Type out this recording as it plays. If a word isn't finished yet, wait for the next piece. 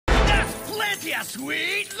plenty of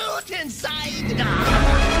sweet loot inside.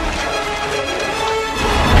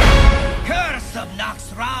 Curse of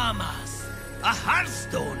Naxxramas, a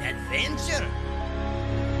Hearthstone adventure.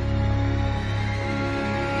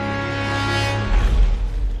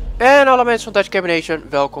 En alle mensen van Dutch Combination,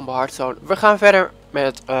 welkom bij Hearthstone. We gaan verder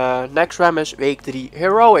met Naxxramas week 3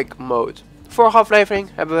 Heroic Mode. Vorige aflevering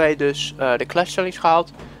hebben wij dus de Clash Challenge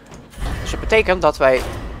gehaald. Dus dat betekent dat wij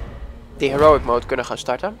de Heroic Mode kunnen gaan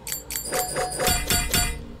starten.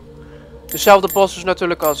 Dezelfde bosses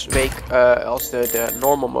natuurlijk als als de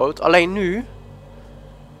Normal Mode. Alleen nu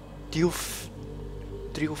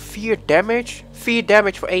deal 4 damage. 4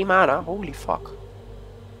 damage voor 1 mana. Holy fuck.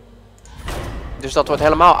 Dus dat wordt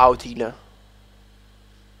helemaal oud healen.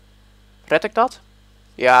 Red ik dat?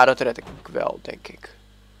 Ja, dat red ik wel, denk ik.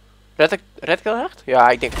 Red ik dat echt? Ja,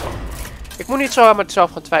 ik denk het wel. Ik moet niet zo aan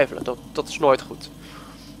mezelf gaan twijfelen. Dat is nooit goed.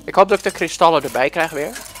 Ik hoop dat ik de kristallen erbij krijg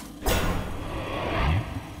weer.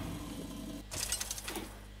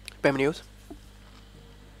 Ik ben benieuwd.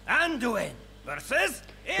 Anduin versus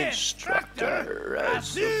Instructor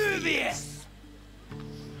Vesuvius.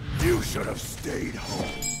 You should have stayed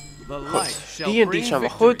home. Goed, die en die zijn wel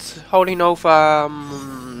goed. Holy Nova,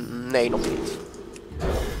 nee, nog niet.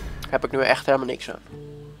 Heb ik nu echt helemaal niks aan.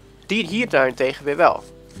 Die hier daarentegen weer wel.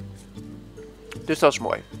 Dus dat is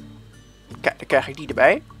mooi. Kijk, dan krijg ik die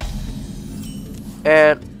erbij.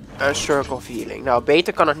 En een Circle of Healing. Nou,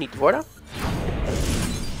 beter kan het niet worden.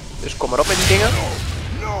 Dus kom maar op met die dingen.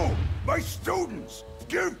 No, my students,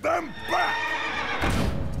 give them back.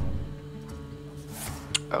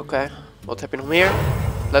 Oké, wat heb je nog meer?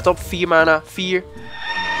 Let op, 4 mana, 4.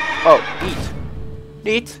 Oh, niet.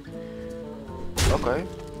 Niet. Oké.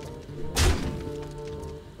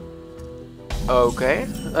 Oké,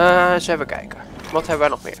 eens even kijken. Wat hebben wij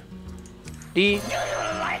nog meer? Die.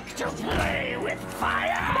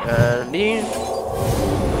 En die.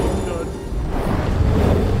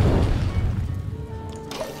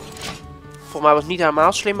 Volgens mij was het niet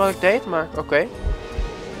helemaal slim wat ik deed, maar oké.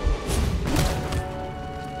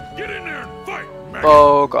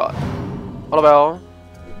 Oh god. Allebei.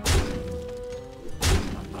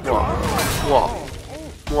 Wow. Wow.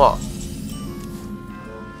 Wow.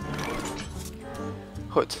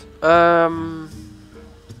 Goed.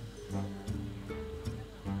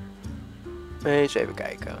 Eens even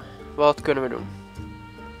kijken. Wat kunnen we doen?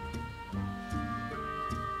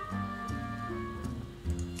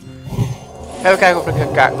 Even kijken of ik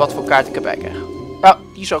een kaart, wat voor kaart ik erbij krijg. Oh,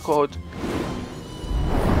 die is ook goed.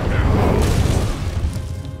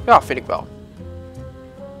 Ja, vind ik wel.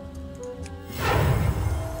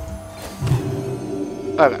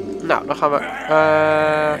 Oké, nou, dan gaan we...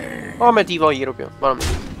 oh, met die wel hierop, joh. Waarom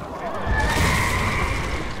niet?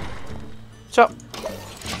 Zo.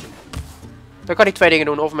 Dan kan ik 2 dingen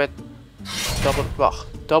doen. Of met...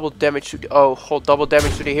 Double damage to the... Oh god, double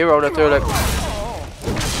damage to the hero natuurlijk.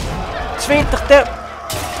 20 damage...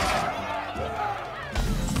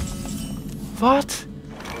 Wat?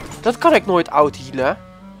 Dat kan ik nooit out healen.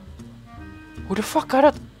 Hoe de fuck kan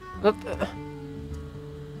dat? Dat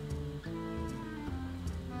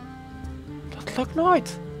lukt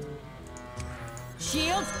nooit.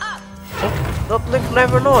 Shields up. Dat lukt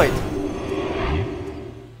never nooit.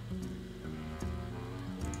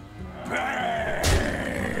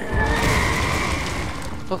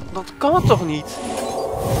 Dat kan toch niet?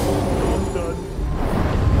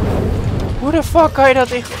 Hoe de fuck kan je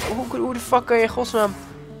dat echt... Hoe de fuck kan je in godsnaam...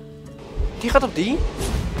 Die gaat op die?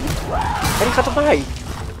 En die gaat op mij.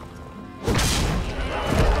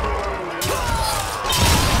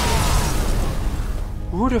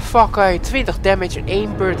 Hoe de fuck kan je 20 damage in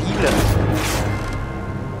 1 beurt healen?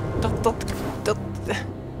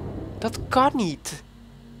 Dat kan niet.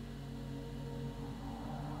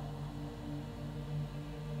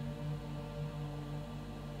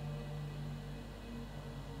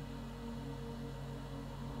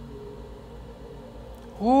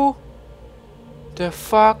 Hoe de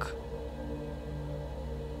fuck?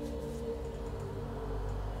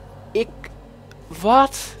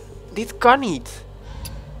 Wat? Dit kan niet.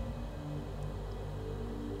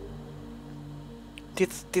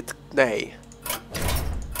 Nee.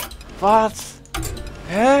 Wat?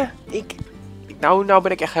 Hè? Nou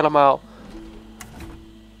ben ik echt helemaal...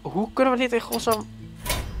 Hoe kunnen we dit in godsnaam...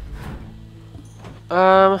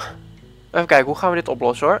 even kijken, hoe gaan we dit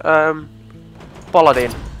oplossen hoor?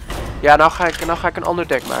 Paladin. Ja, nou ga ik een ander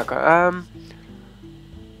deck maken.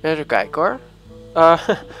 Even kijken hoor.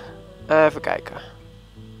 Even kijken.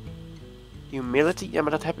 Humility. Ja,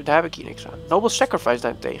 maar daar heb ik hier niks aan. Noble Sacrifice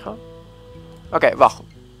daarentegen. Oké, wacht.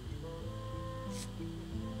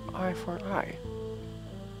 Eye for eye.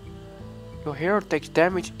 Your hero takes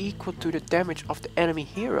damage equal to the damage of the enemy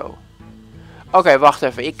hero. Oké, wacht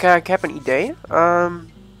even. Ik heb een idee.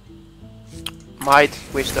 Might,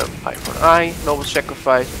 Wisdom, Eye for an Eye, Noble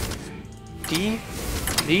Sacrifice. Die.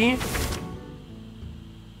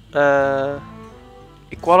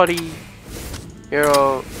 Equality.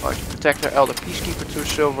 Hero, Archer Protector, Elder Peacekeeper, 2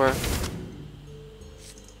 silver.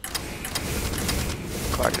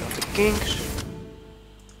 Guardian of the Kings.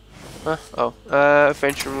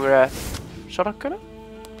 Adventure Wrath. Zou dat kunnen?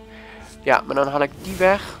 Ja, maar dan haal ik die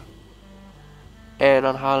weg. En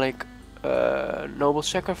dan haal ik Noble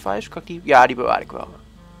Sacrifice. Kan ik die? Ja, die bewaar ik wel.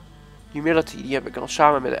 Humility, die heb ik dan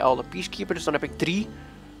samen met de Elder Peacekeeper. Dus dan heb ik 3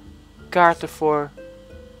 kaarten voor.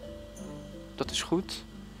 Dat is goed.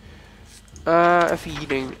 Even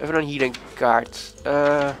healing. Even een healing kaart.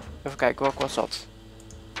 Even kijken, welke was dat?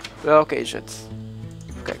 Welke is het?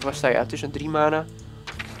 Even kijken, waar sta je? Het is een 3 mana.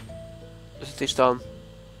 Dus het is dan...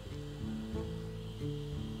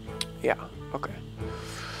 Ja, oké.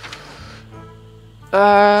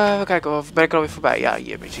 Even kijken, of ben ik er alweer voorbij? Ja,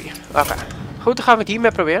 hier ben je. Oké. Goed, dan gaan we het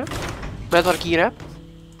hiermee proberen. Met wat ik hier heb.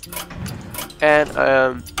 En,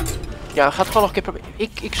 ja, gaat gewoon nog een keer proberen.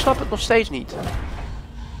 Ik snap het nog steeds niet.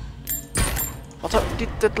 Want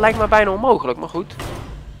dit lijkt me bijna onmogelijk, maar goed.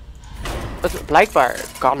 Blijkbaar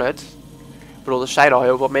kan het. Ik bedoel, er zijn al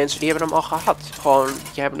heel veel mensen die hebben hem al gehad. Gewoon,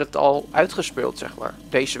 die hebben het al uitgespeeld, zeg maar.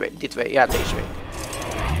 Deze week, deze week.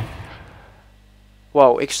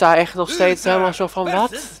 Wow, ik sta echt nog steeds helemaal zo van,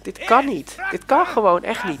 wat? Dit kan niet. Dit kan gewoon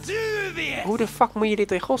echt niet. Hoe de fuck moet je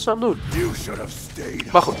dit in godsnaam doen?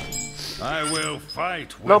 Maar goed.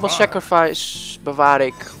 Noble Sacrifice bewaar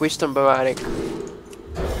ik. Wisdom bewaar ik.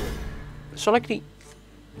 Zal ik die...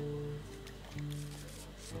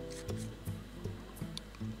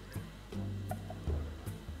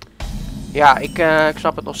 Ja, ik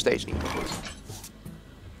snap het nog steeds niet, maar goed.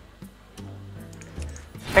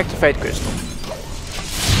 Activate Crystal.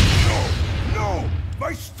 No,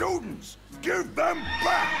 my students, give them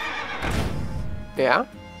back. Ja.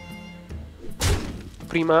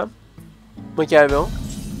 Prima. Wat jij wil.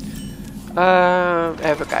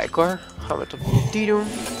 Even kijken hoor. Gaan we het op die doen.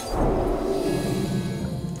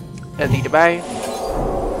 En die erbij.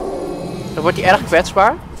 Dan wordt hij erg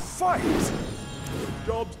kwetsbaar.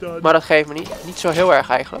 Maar dat geeft me niet zo heel erg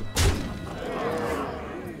eigenlijk.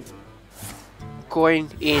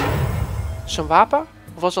 Coin in zijn wapen?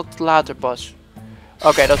 Of was dat later pas?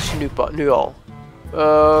 Oké, dat is nu al.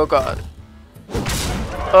 Oh god.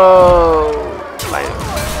 Oh. Pijnlijk.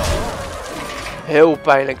 Heel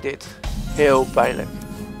pijnlijk dit. Heel pijnlijk.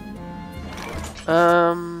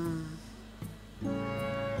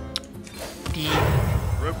 Die.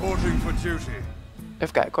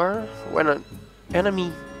 Even kijken hoor. When an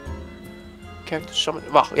enemy character summon.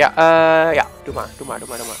 Wacht, ja, ja, doe maar.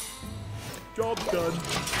 Job done.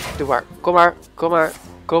 Doe maar.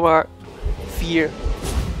 Kom maar. 4.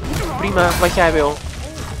 Prima, wat jij wil.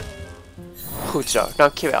 Goed zo,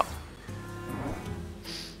 dankjewel.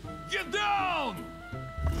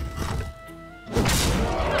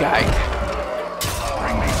 Kijk.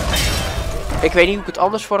 Ik weet niet hoe ik het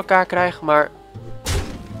anders voor elkaar krijg, maar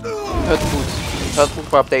het moet. Het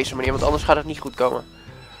moet maar op deze manier, want anders gaat het niet goed komen.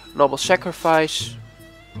 Noble Sacrifice.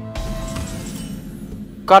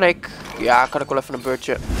 Kan ik? Ja, kan ik wel even een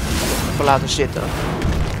beurtje even laten zitten.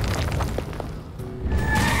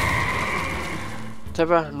 Wat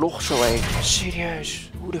hebben we nog zo een?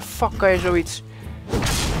 Serieus? Hoe de fuck kan je zoiets...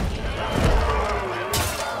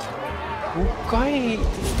 Hoe kan je dit...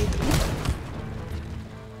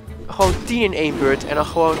 Gewoon 10 in 1 beurt en dan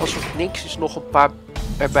gewoon alsof het niks is nog een paar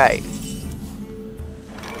erbij.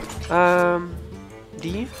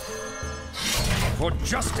 Die. For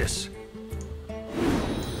justice.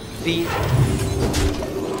 Die.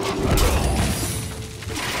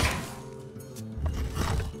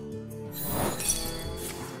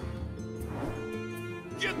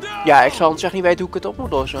 Ja, ik zal echt niet weten hoe ik het op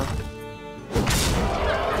moet lossen.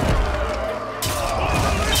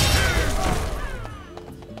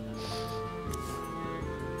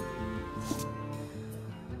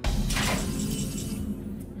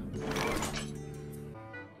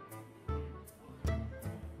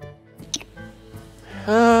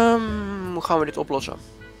 Hoe gaan we dit oplossen?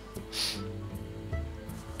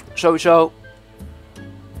 Sowieso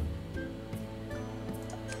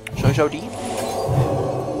die.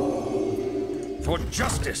 For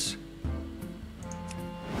justice.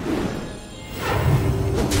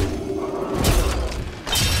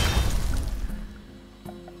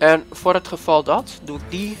 En voor het geval dat, doe ik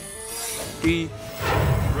die.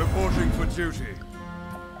 Reporting for duty.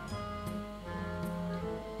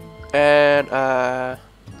 En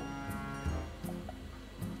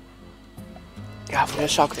Ja, voor de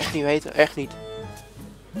rest zou ik het echt niet weten. Echt niet.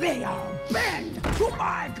 They are bent to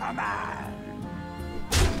my command.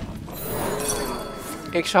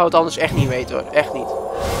 Ik zou het anders echt niet weten hoor. Echt niet.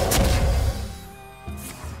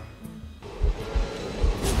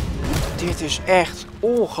 Dit is echt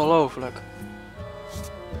ongelooflijk.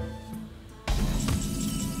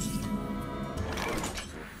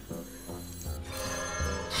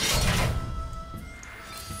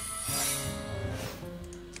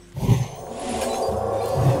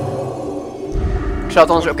 Ik zou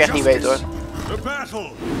het anders ook echt niet weten hoor. The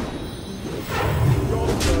battle.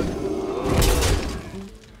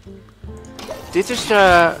 Dit is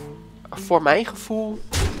voor mijn gevoel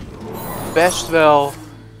best wel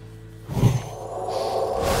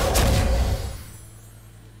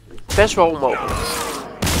onmogelijk.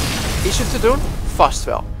 Is het te doen? Vast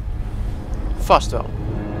wel. Vast wel.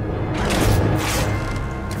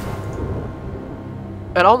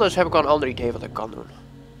 En anders heb ik al een ander idee wat ik kan doen.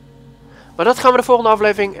 Maar dat gaan we de volgende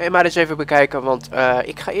aflevering maar eens even bekijken. Want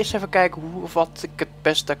ik ga eerst even kijken hoe of wat ik het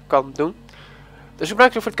beste kan doen. Dus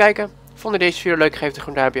bedankt voor het kijken. Vond je deze video leuk? Geef een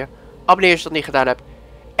groen duimpje. Abonneer als je dat niet gedaan hebt.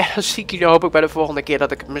 En dan zie ik jullie hopelijk bij de volgende keer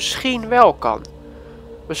dat ik het misschien wel kan.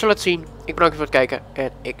 We zullen het zien. Ik bedank je voor het kijken.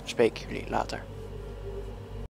 En ik spreek jullie later.